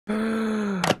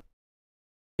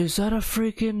Is that a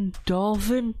freaking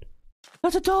dolphin?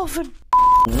 That's a dolphin!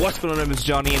 What's going on, my name is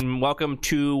Johnny, and welcome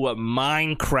to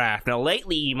Minecraft. Now,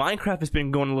 lately, Minecraft has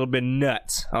been going a little bit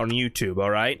nuts on YouTube,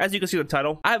 alright? As you can see in the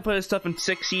title, I haven't played this stuff in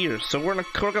 6 years, so we're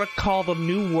gonna call the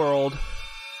new world...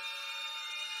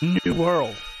 New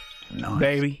World. Nice.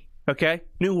 Baby. Okay?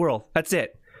 New World. That's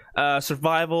it.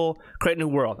 Survival, create a new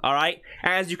world, alright?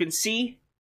 As you can see,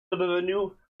 a bit of a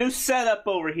new setup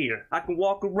over here. I can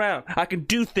walk around. I can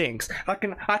do things. I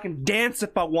can dance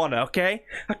if I wanna, okay?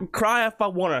 I can cry if I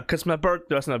wanna, because my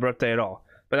birthday, that's not my birthday at all.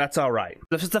 But that's alright.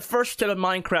 This is the first step of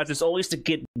Minecraft, is always to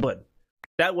get wood.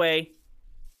 That way,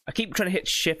 I keep trying to hit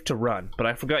shift to run, but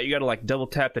I forgot you gotta like double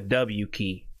tap the W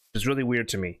key. It's really weird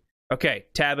to me. Okay,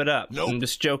 tab it up. Nope. I'm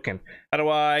just joking. How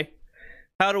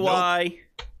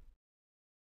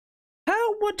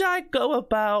would I go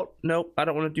about? Nope, I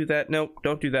don't want to do that. Nope,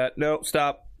 don't do that. Nope,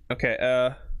 stop. Okay,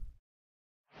 I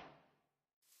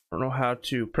don't know how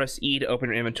to press E to open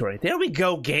your inventory. There we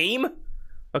go, game!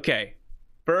 Okay,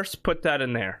 first put that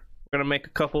in there. We're gonna make a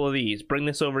couple of these. Bring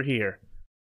this over here.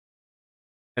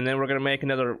 And then we're gonna make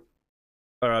another,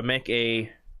 make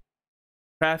a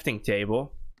crafting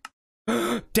table.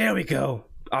 There we go!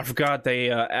 I forgot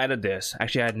they added this.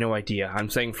 Actually, I had no idea. I'm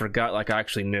saying forgot like I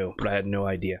actually knew, but I had no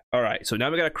idea. Alright, so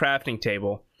now we got a crafting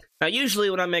table. Now, usually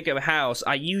when I make a house,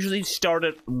 I usually start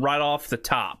it right off the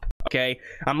top, okay?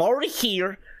 I'm already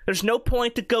here. There's no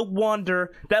point to go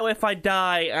wander. That way, if I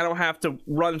die, I don't have to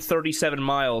run 37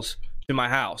 miles to my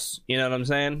house. You know what I'm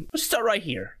saying? Let's start right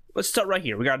here. Let's start right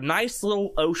here. We got a nice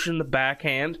little ocean in the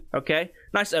backhand, okay?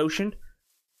 Nice ocean.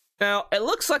 Now, it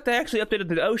looks like they actually updated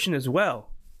the ocean as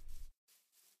well.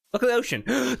 Look at the ocean.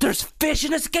 There's fish in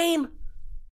this game?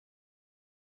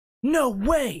 No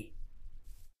way!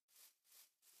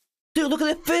 Dude, look at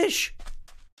that fish!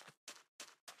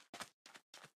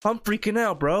 I'm freaking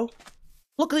out, bro.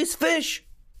 Look at these fish!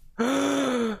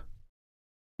 That's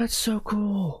so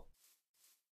cool.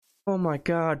 Oh my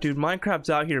god, dude. Minecraft's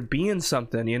out here being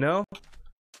something, you know?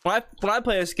 When I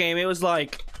play this game, it was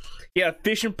like... You had a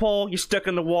fishing pole, you stuck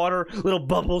in the water, little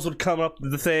bubbles would come up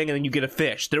the thing, and then you get a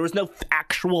fish. There was no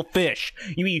actual fish.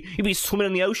 You'd be swimming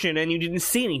in the ocean, and you didn't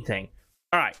see anything.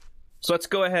 Alright, so let's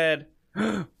go ahead.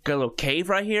 Got a little cave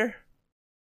right here.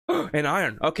 And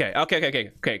iron. Okay.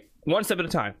 One step at a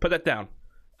time. Put that down.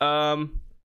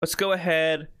 Let's go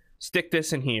ahead, stick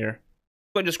this in here.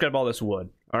 Go ahead and just grab all this wood.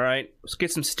 Alright, let's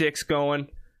get some sticks going.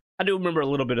 I do remember a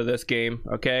little bit of this game,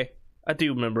 okay? I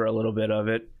do remember a little bit of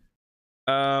it.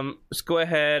 Let's go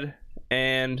ahead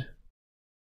and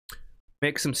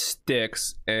make some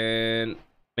sticks and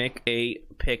make a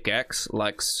pickaxe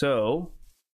like so.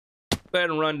 Go ahead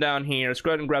and run down here. Let's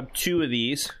go ahead and grab 2 of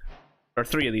these, or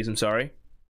 3 of these, I'm sorry.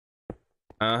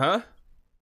 I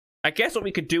guess what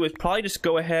we could do is probably just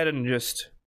go ahead and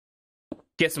just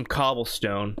get some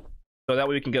cobblestone, so that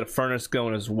way we can get a furnace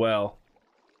going as well.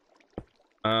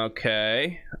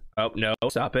 Okay. Oh, no,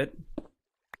 stop it.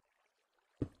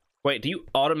 Wait, do you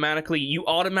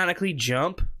automatically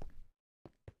jump?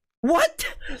 What?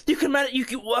 You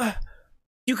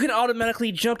can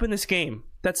automatically jump in this game.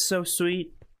 That's so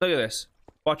sweet. Look at this.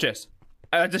 Watch this.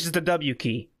 This is the W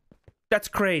key. That's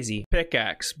crazy.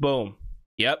 Pickaxe. Boom.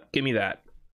 Yep, give me that.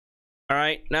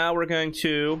 Alright, now we're going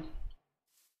to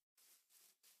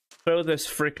throw this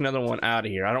freaking other one out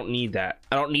of here. I don't need that.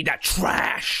 I don't need that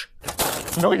trash.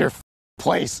 Know your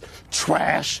place,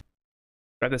 trash.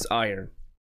 Grab this iron.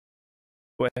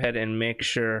 Go ahead and make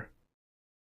sure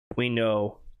we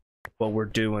know what we're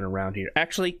doing around here.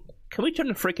 Actually, can we turn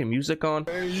the freaking music on?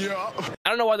 Yeah. I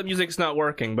don't know why the music's not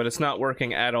working, but it's not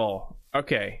working at all.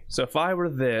 Okay, so if I were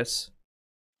this,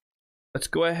 let's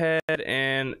go ahead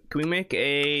and can we make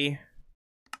a...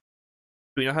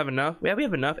 Do we not have enough? Yeah, we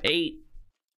have enough. 8.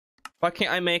 Why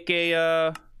can't I make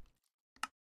a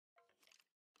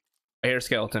hair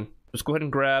skeleton? Let's go ahead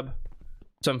and grab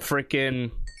some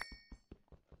freaking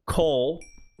coal.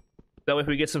 That way if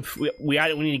we get some, we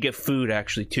need to get food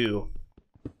actually too.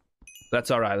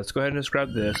 That's alright. Let's go ahead and just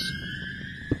grab this.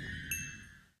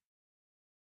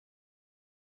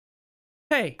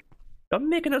 Hey, don't be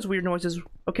making those weird noises,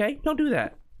 okay? Don't do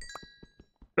that.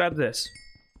 Grab this.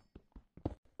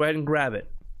 Go ahead and grab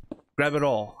it. Grab it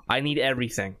all. I need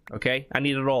everything, okay? I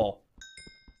need it all.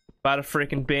 Bada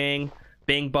freaking bing.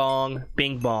 Bing bong.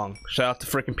 Bing bong. Shout out to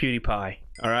freaking PewDiePie.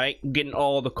 Alright? I'm getting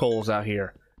all the coals out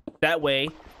here. That way,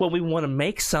 when we want to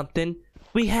make something,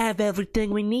 we have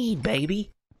everything we need,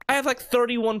 baby. I have like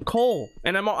 31 coal,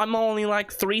 and I'm only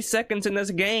like 3 seconds in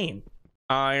this game.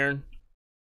 Iron.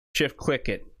 Shift click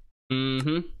it.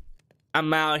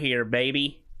 I'm out here,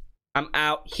 baby. I'm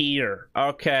out here.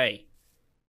 Okay.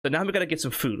 So now we gotta get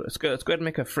some food. Let's go ahead and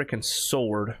make a freaking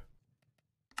sword.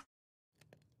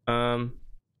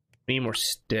 We need more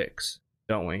sticks,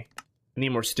 don't we? We need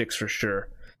more sticks for sure.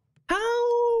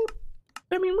 How?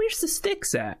 I mean, where's the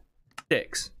sticks at?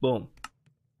 Sticks. Boom.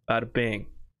 Bada bing.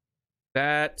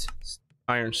 That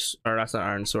iron, or that's not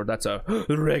iron sword. That's a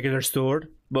regular sword.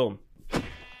 Boom.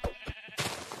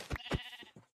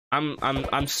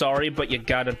 I'm sorry, but you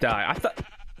gotta die. I thought.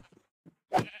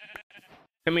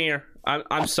 Come here.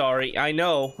 I'm sorry. I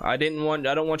know. I don't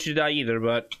want you to die either,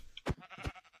 but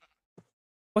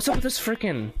what's up with this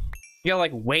freaking? You gotta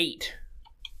like wait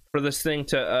for this thing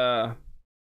to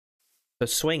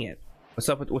swing it. What's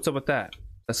up with that?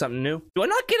 That's something new? Do I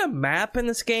not get a map in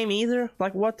this game either?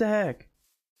 Like what the heck?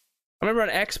 I remember on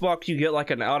Xbox you get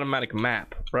like an automatic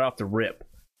map right off the rip.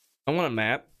 I want a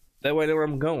map. That way I know where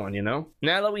I'm going, you know?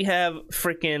 Now that we have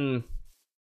freaking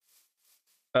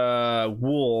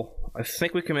wool, I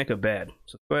think we can make a bed.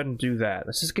 So go ahead and do that.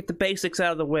 Let's just get the basics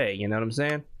out of the way, you know what I'm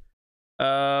saying?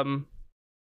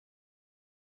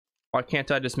 Why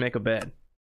can't I just make a bed?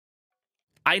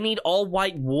 I need all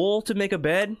white wool to make a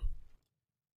bed?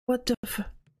 What the f...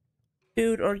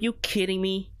 Dude, are you kidding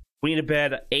me? We need a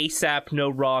bed ASAP, no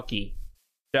Rocky.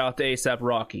 Shout out to ASAP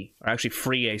Rocky. Or actually,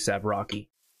 free ASAP Rocky.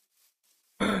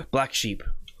 Black sheep.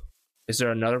 Is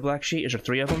there another black sheep? Is there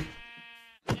 3 of them?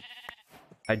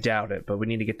 I doubt it, but we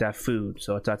need to get that food,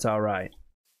 so that's alright.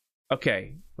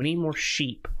 Okay, we need more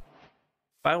sheep.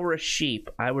 If I were a sheep,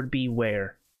 I would be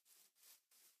where?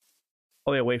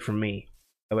 All the way away from me.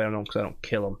 That way I don't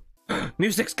kill him.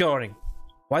 Music's going!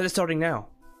 Why is it starting now?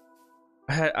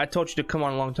 I told you to come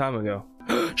on a long time ago.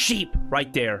 Sheep!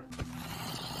 Right there.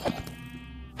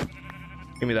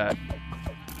 Give me that.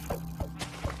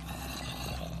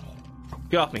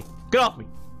 Get off me! Get off me!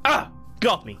 Ah!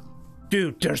 Get off me!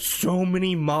 Dude, there's so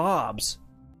many mobs!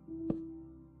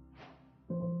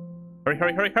 Hurry,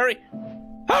 hurry, hurry, hurry!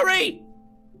 Hurry!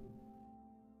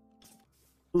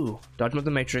 Ooh, dodge with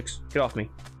the matrix. Get off me.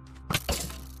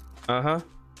 Uh-huh.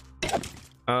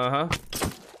 Uh-huh.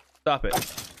 Stop it.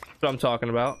 That's what I'm talking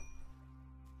about.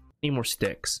 Need more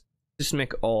sticks. Just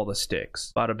make all the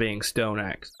sticks. Bada bing, stone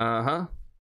axe. Uh-huh.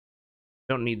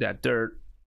 Don't need that dirt.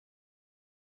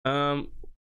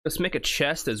 Let's make a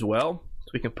chest as well, so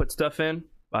we can put stuff in.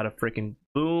 Bada freaking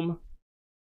boom.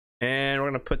 And we're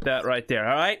gonna put that right there,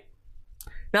 alright?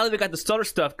 Now that we got the starter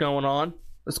stuff going on,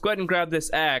 let's go ahead and grab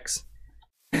this axe.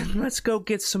 And let's go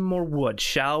get some more wood,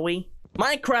 shall we?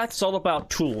 Minecraft's all about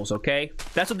tools, okay?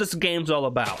 That's what this game's all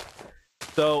about.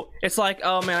 So, it's like,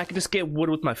 oh man, I can just get wood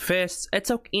with my fists. It's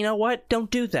okay, you know what?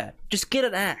 Don't do that. Just get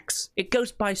an axe. It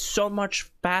goes by so much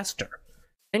faster.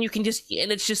 And you can just,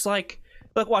 and it's just like,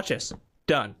 look, watch this.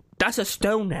 Done. That's a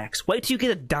stone axe. Wait till you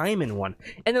get a diamond one.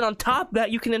 And then on top of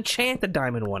that, you can enchant the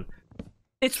diamond one.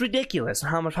 It's ridiculous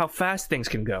how fast things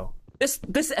can go. This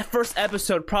first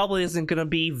episode probably isn't gonna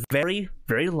be very,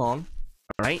 very long.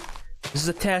 Alright? This is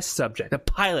a test subject. A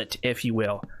pilot, if you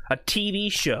will. A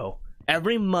TV show.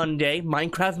 Every Monday,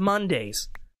 Minecraft Mondays.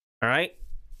 Alright?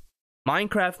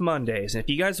 Minecraft Mondays. And if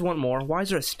you guys want more, why is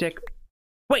there a stick?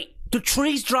 Wait, do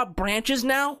trees drop branches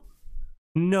now?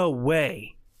 No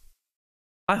way.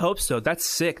 I hope so. That's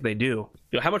sick, they do.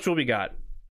 Yo, how much will we got?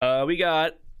 We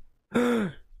got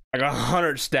like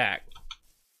 100 stack.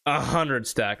 100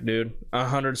 stack, dude.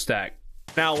 100 stack.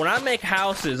 Now, when I make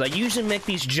houses, I usually make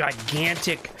these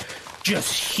gigantic,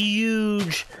 just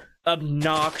huge,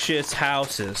 obnoxious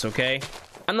houses, okay?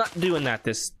 I'm not doing that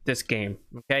this game,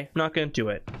 okay? I'm not gonna do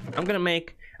it. I'm gonna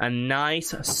make a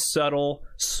nice, subtle,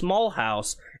 small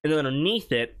house, and then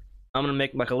underneath it, I'm gonna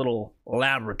make like a little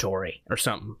laboratory or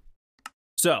something.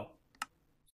 So,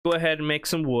 go ahead and make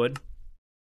some wood.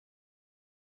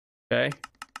 Okay.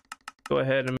 Go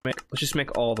ahead and let's just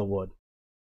make all the wood.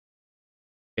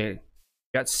 Okay.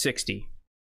 Got 60.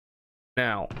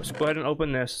 Now, let's go ahead and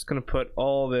open this. It's gonna put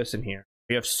all this in here.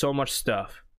 We have so much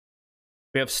stuff.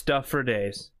 We have stuff for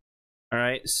days.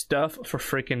 Alright, stuff for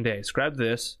freaking days. Grab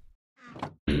this.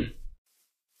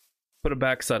 Put a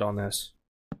backside on this.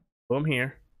 Boom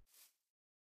here.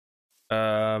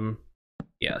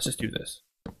 Yeah, let's just do this.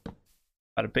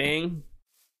 Bada bing.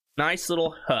 Nice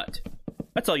little hut.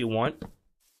 That's all you want.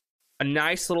 A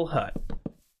nice little hut.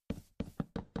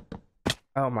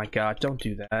 Oh my god, don't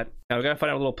do that. Now we gotta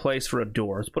find a little place for a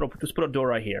door. Let's put a door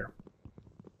right here.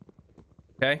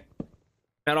 Okay?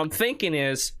 Now what I'm thinking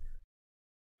is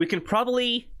we can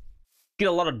probably get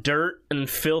a lot of dirt and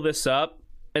fill this up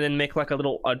and then make like a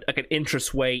little like an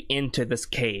entrance way into this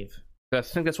cave. I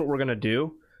think that's what we're gonna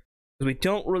do. We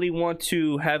don't really want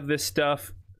to have this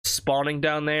stuff spawning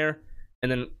down there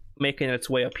and then making its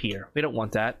way up here. We don't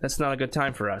want that. That's not a good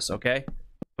time for us, okay?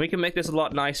 We can make this a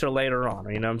lot nicer later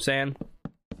on, you know what I'm saying?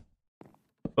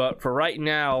 But for right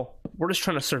now, we're just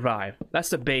trying to survive. That's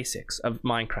the basics of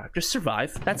Minecraft. Just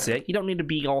survive. That's it. You don't need to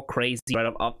be all crazy right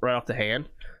off the hand,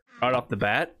 right off the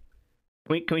bat.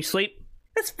 Can we sleep?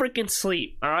 Let's freaking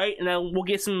sleep, all right? And then we'll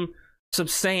get some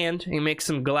sand and make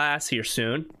some glass here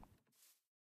soon.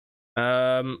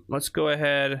 Let's go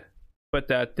ahead, put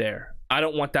that there. I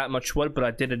don't want that much wood, but I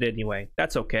did it anyway.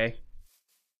 That's okay.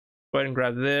 Go ahead and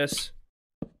grab this,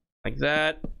 like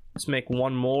that. Let's make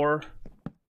one more.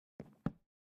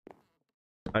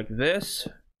 Like this.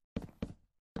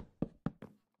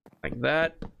 Like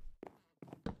that.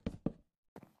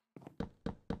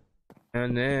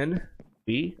 And then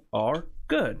we are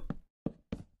good.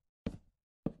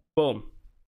 Boom.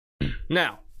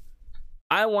 Now,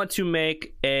 I want to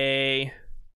make a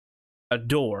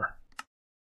door.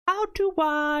 How do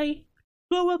I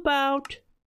go about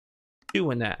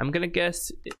doing that? I'm gonna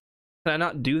guess, can I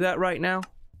not do that right now?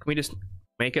 Can we just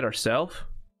make it ourselves?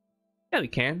 Yeah, we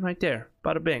can, right there.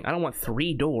 Bada bing. I don't want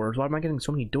 3 doors. Why am I getting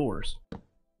so many doors?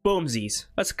 Boomsies.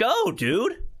 Let's go,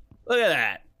 dude. Look at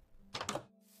that.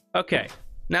 Okay,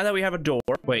 now that we have a door.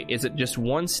 Wait, is it just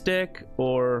 1 stick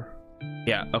or...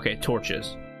 Yeah, okay,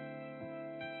 torches.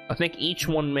 I think each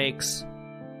one makes...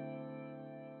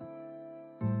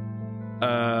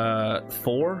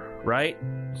 4, right?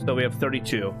 So we have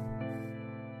 32.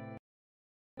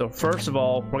 So first of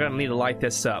all, we're gonna need to light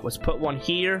this up. Let's put one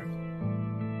here.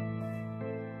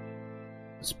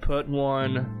 Let's put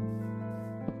one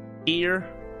here,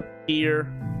 here,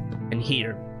 and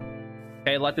here.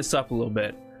 Okay, light this up a little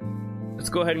bit. Let's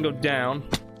go ahead and go down.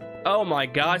 Oh my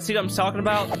god, see what I'm talking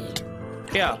about?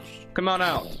 Yeah, come on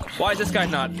out. Why is this guy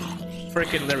not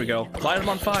freaking... There we go. Light him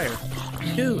on fire.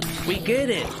 Dude, we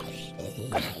get it.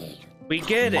 We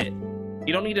get it.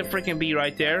 You don't need to freaking be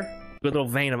right there. Good little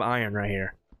vein of iron right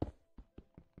here.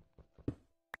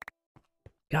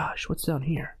 Gosh, what's down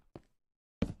here?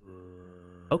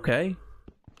 Okay,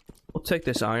 we'll take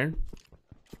this iron.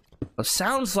 It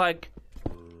sounds like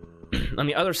on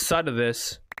the other side of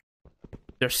this,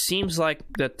 there seems like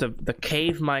that the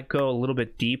cave might go a little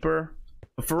bit deeper.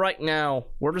 But for right now,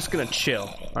 we're just gonna chill.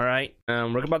 All right,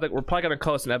 we're probably gonna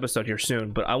call this an episode here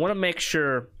soon. But I want to make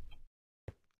sure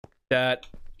that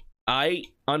I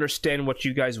understand what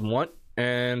you guys want,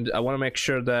 and I want to make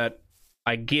sure that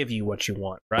I give you what you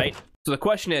want. Right. So the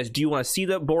question is, do you want to see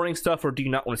the boring stuff or do you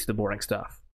not want to see the boring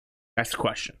stuff? That's the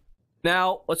question.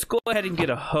 Now, let's go ahead and get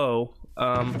a hoe.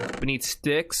 We need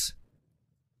sticks.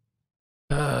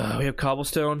 We have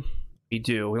cobblestone. We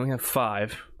do. We only have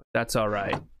 5. That's all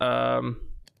right. A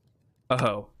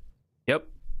hoe. Yep.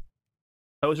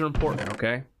 Hoes are important,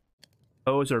 okay?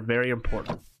 Hoes are very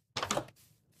important.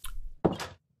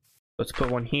 Let's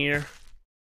put one here.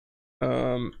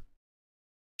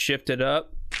 Shift it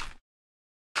up.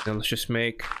 And let's just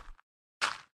make...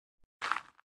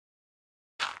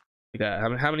 That.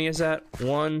 How many is that?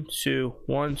 1, 2,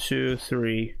 1, 2,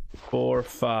 3, 4,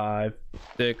 5,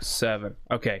 6, 7.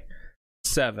 Okay,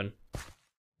 7.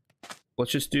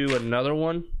 Let's just do another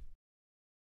one.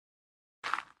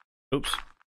 Oops.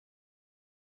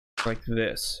 Like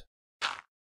this.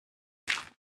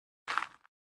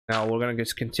 Now we're gonna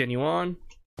just continue on.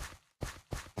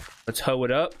 Let's hoe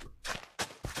it up.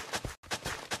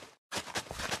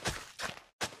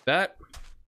 That.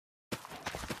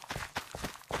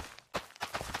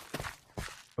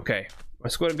 Okay,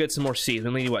 let's go ahead and get some more seeds. We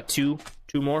only need what, 2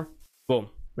 more? Boom,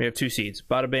 we have 2 seeds.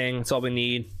 Bada bang, that's all we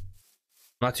need.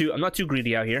 I'm not too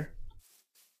greedy out here.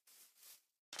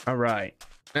 All right,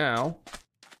 now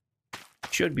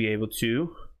should be able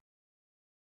to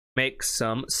make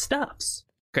some stuffs.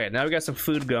 Okay, now we got some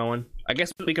food going. I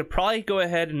guess we could probably go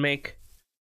ahead and make...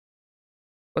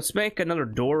 Let's make another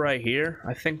door right here.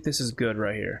 I think this is good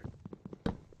right here.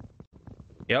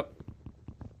 Yep,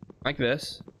 like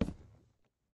this.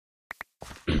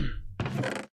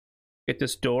 Get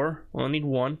this door. We'll only need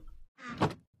 1.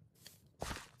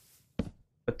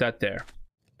 Put that there.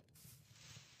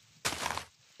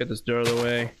 Get this door out of the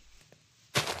way.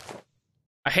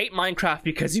 I hate Minecraft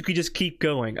because you could just keep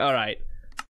going. All right.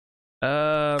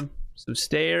 Some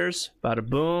stairs. Bada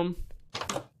boom.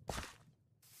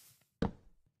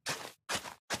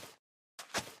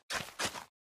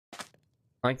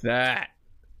 Like that.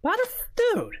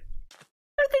 Dude.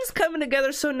 Everything's coming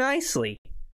together so nicely.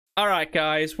 Alright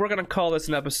guys, we're gonna call this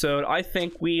an episode. I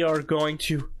think we are going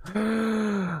to...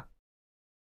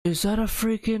 Is that a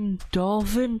freaking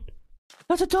dolphin?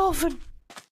 That's a dolphin!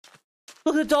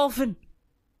 Look at the dolphin!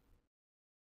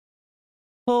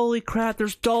 Holy crap,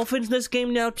 there's dolphins in this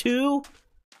game now too?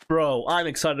 Bro, I'm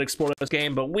excited to explore this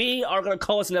game, but we are gonna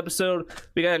call this an episode.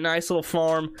 We got a nice little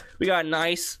farm. We got a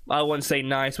nice, I wouldn't say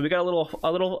nice, but we got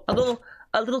a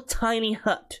little tiny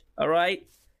hut. All right,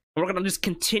 and we're gonna just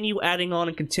continue adding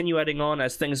on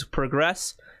as things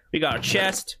progress. We got our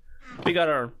chest. We got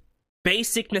our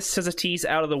basic necessities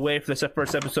out of the way for this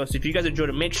first episode. So if you guys enjoyed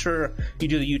it, make sure you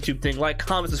do the YouTube thing, like,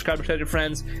 comment, subscribe, share with your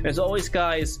friends. And as always,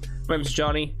 guys, my name's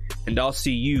Johnny, and I'll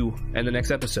see you in the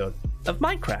next episode of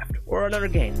Minecraft or another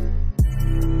game.